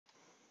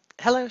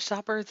Hello,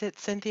 shoppers.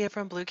 It's Cynthia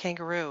from Blue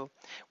Kangaroo.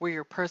 We're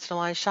your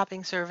personalized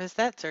shopping service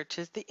that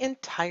searches the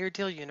entire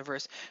deal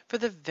universe for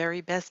the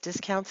very best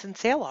discounts and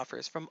sale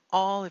offers from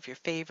all of your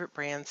favorite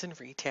brands and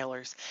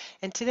retailers.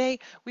 And today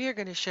we are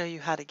going to show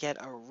you how to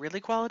get a really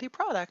quality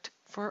product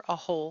for a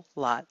whole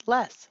lot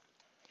less.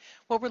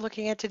 What we're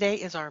looking at today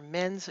is our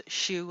men's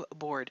shoe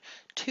board.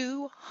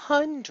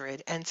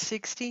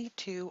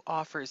 262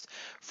 offers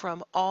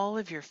from all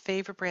of your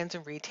favorite brands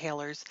and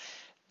retailers.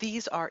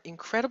 These are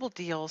incredible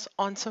deals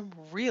on some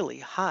really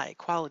high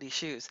quality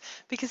shoes.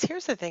 Because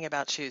here's the thing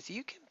about shoes,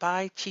 you can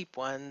buy cheap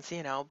ones,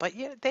 but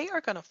they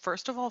are going to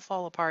first of all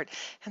fall apart.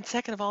 And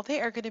second of all,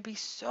 they are going to be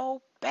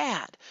so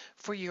bad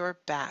for your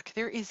back.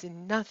 There is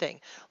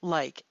nothing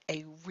like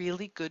a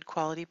really good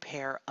quality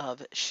pair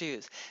of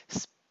shoes,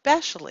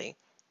 especially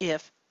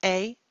if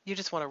A, you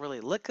just want to really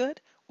look good,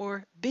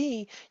 or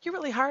B, you're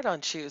really hard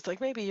on shoes.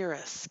 Like maybe you're a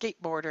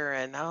skateboarder,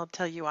 and I'll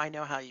tell you, I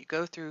know how you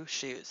go through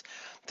shoes.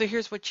 So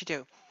here's what you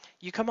do.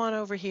 You come on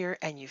over here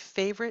and you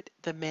favorite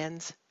the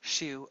men's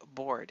shoe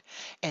board.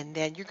 And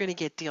then you're going to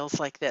get deals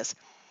like this.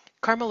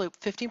 Karmaloop,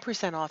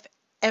 15% off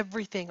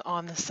everything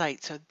on the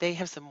site. So they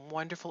have some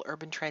wonderful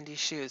urban trendy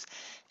shoes.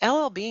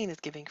 LL Bean is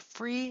giving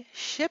free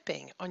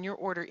shipping on your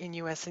order in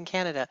US and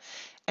Canada.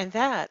 And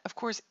that, of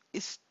course,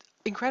 is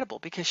incredible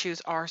because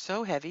shoes are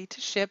so heavy to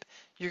ship,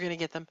 you're going to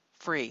get them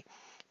free.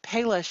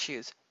 Payless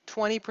shoes,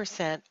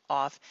 20%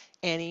 off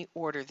any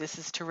order. This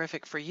is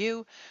terrific for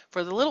you,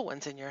 for the little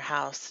ones in your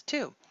house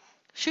too.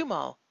 Shoe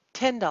Mall,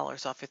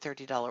 $10 off your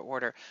 $30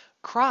 order.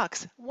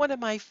 Crocs, one of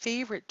my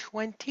favorite,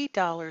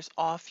 $20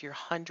 off your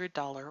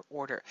 $100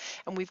 order.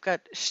 And we've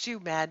got Shoe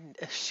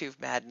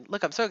Madden.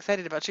 Look, I'm so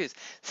excited about shoes.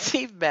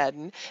 Steve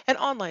Madden and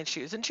online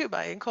shoes and Shoe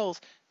Buy and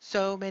Kohl's.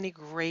 So many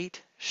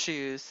great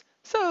shoes.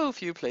 So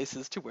few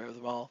places to wear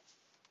them all.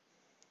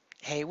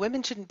 Hey,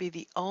 women shouldn't be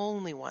the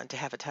only one to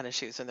have a ton of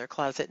shoes in their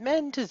closet.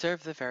 Men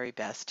deserve the very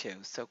best too.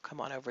 So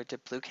come on over to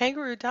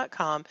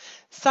bluekangaroo.com,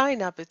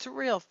 sign up. It's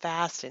real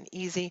fast and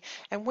easy.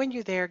 And when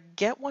you're there,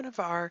 get one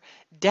of our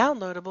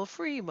downloadable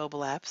free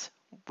mobile apps.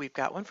 We've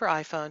got one for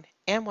iPhone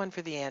and one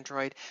for the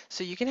Android.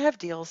 So you can have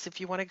deals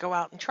if you want to go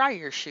out and try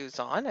your shoes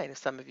on. I know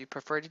some of you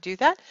prefer to do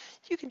that.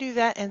 You can do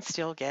that and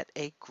still get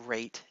a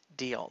great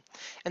deal.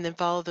 And then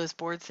follow those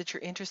boards that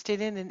you're interested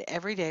in. And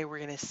every day we're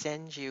going to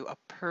send you a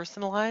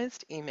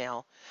personalized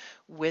email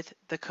with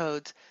the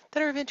codes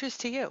that are of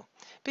interest to you.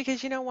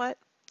 Because you know what?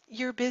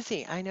 You're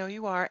busy. I know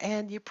you are.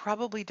 And you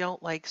probably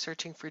don't like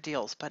searching for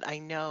deals, but I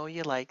know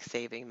you like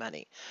saving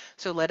money.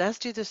 So let us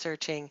do the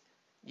searching.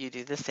 You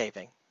do the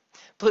saving.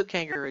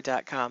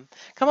 BlueKangaroo.com.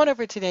 Come on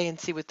over today and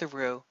see what the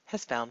Roo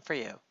has found for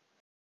you.